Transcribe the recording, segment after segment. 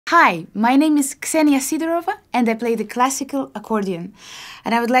Hi, my name is Ksenija Sidorova and I play the classical accordion.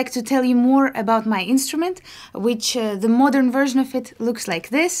 And I would like to tell you more about my instrument, which the modern version of it looks like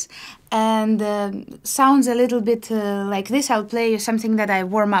this and sounds a little bit like this. I'll play you something that I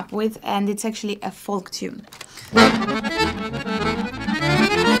warm up with, and it's actually a folk tune.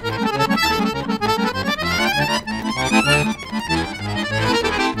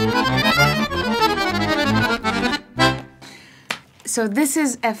 So this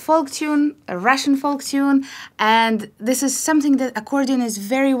is a folk tune, a Russian folk tune, and this is something that accordion is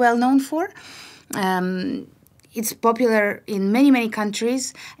very well known for. It's popular in many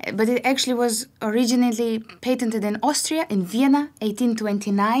countries, but it actually was originally patented in Austria, in Vienna,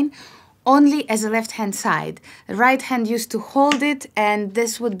 1829, only as a left-hand side. The right hand used to hold it, and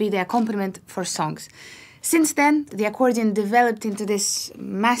this would be the accompaniment for songs. Since then, the accordion developed into this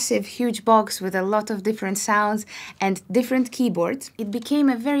massive, huge box with a lot of different sounds and different keyboards. It became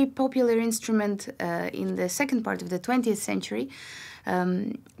a very popular instrument in the second part of the 20th century,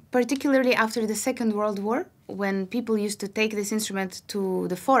 particularly after the Second World War, when people used to take this instrument to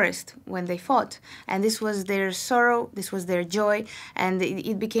the forest when they fought. And this was their sorrow, this was their joy, and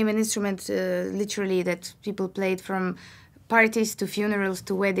it became an instrument literally that people played from parties to funerals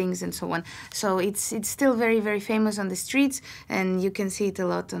to weddings and so on. So it's still very famous on the streets, and you can see it a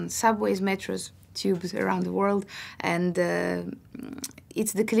lot on subways, metros, tubes around the world. And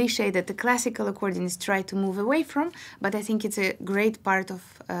it's the cliche that the classical accordionists try to move away from, but I think it's a great part of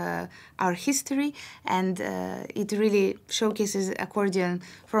our history, and it really showcases accordion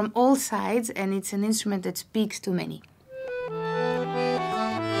from all sides, and it's an instrument that speaks to many.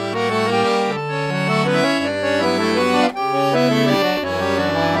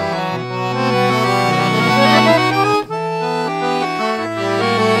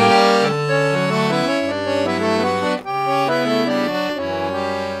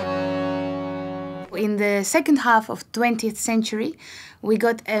 In the second half of 20th century, we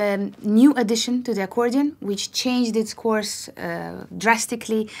got a new addition to the accordion, which changed its course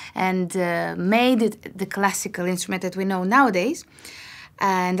drastically and made it the classical instrument that we know nowadays.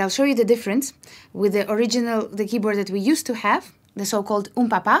 And I'll show you the difference with the keyboard that we used to have, the so-called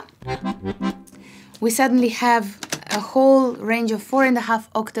papa. We suddenly have a whole range of 4.5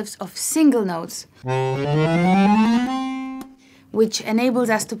 octaves of single notes, which enables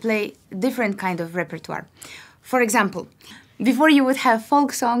us to play different kind of repertoire. For example, before you would have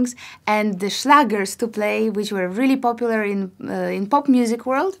folk songs and the schlagers to play, which were really popular in pop music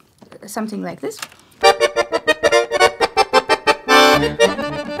world, something like this.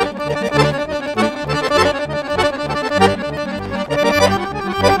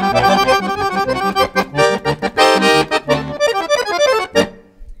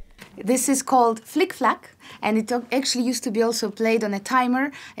 This is called flick-flack, and it actually used to be also played on a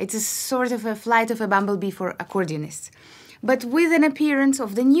timer. It's a sort of a flight of a bumblebee for accordionists. But with an appearance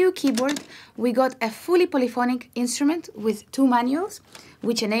of the new keyboard, we got a fully polyphonic instrument with 2 manuals,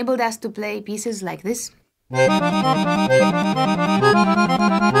 which enabled us to play pieces like this.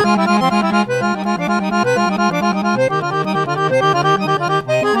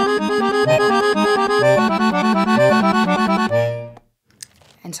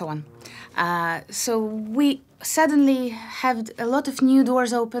 And so on. So we suddenly have a lot of new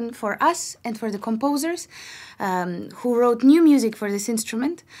doors open for us and for the composers who wrote new music for this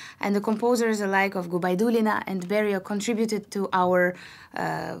instrument, and the composers alike of Gubaidulina and Berio contributed to our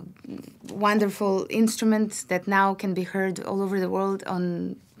wonderful instrument that now can be heard all over the world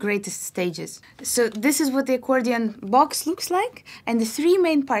on greatest stages. So this is what the accordion box looks like, and the 3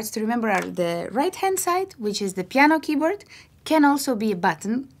 main parts to remember are the right hand side, which is the piano keyboard, can also be a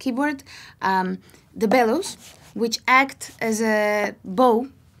button keyboard, the bellows, which act as a bow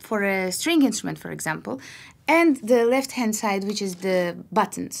for a string instrument, for example, and the left-hand side, which is the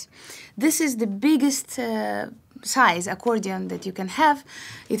buttons. This is the biggest size accordion that you can have.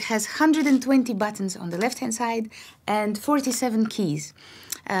 It has 120 buttons on the left-hand side and 47 keys.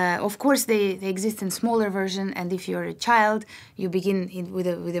 Of course, they exist in smaller version, and if you're a child, you begin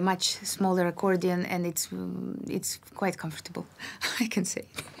with a much smaller accordion, and it's quite comfortable, I can say.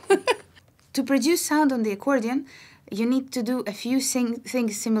 To produce sound on the accordion, you need to do a few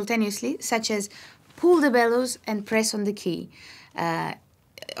things simultaneously, such as pull the bellows and press on the key.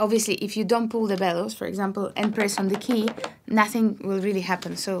 Obviously, if you don't pull the bellows, for example, and press on the key, nothing will really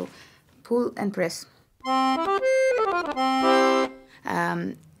happen. So, pull and press.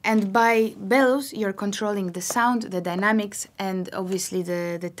 And by bellows, you're controlling the sound, the dynamics, and obviously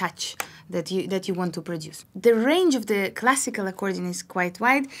the touch that you want to produce. The range of the classical accordion is quite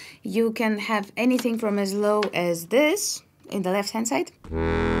wide. You can have anything from as low as this in the left-hand side,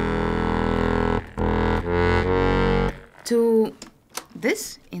 to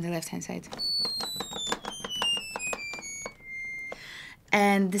this in the left-hand side.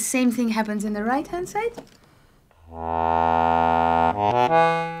 And the same thing happens in the right-hand side.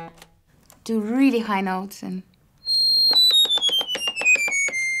 To really high notes. And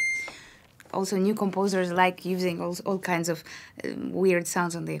also new composers like using all kinds of weird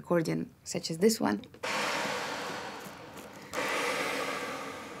sounds on the accordion, such as this one,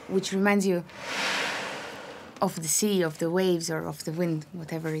 which reminds you of the sea, of the waves, or of the wind,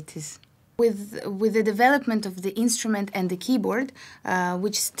 whatever it is. With the development of the instrument and the keyboard,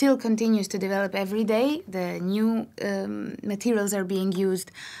 which still continues to develop every day, the new materials are being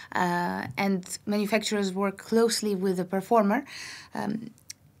used, and manufacturers work closely with the performer.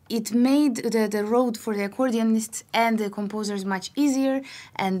 It made the road for the accordionists and the composers much easier,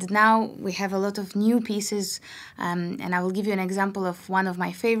 and now we have a lot of new pieces, and I will give you an example of one of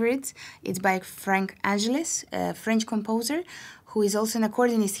my favorites. It's by Frank Angelis, a French composer, who is also an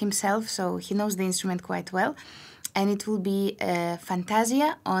accordionist himself, so he knows the instrument quite well. And it will be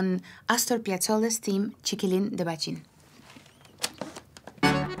Fantasia on Astor Piazzolla's theme Chiquilin de Bacin.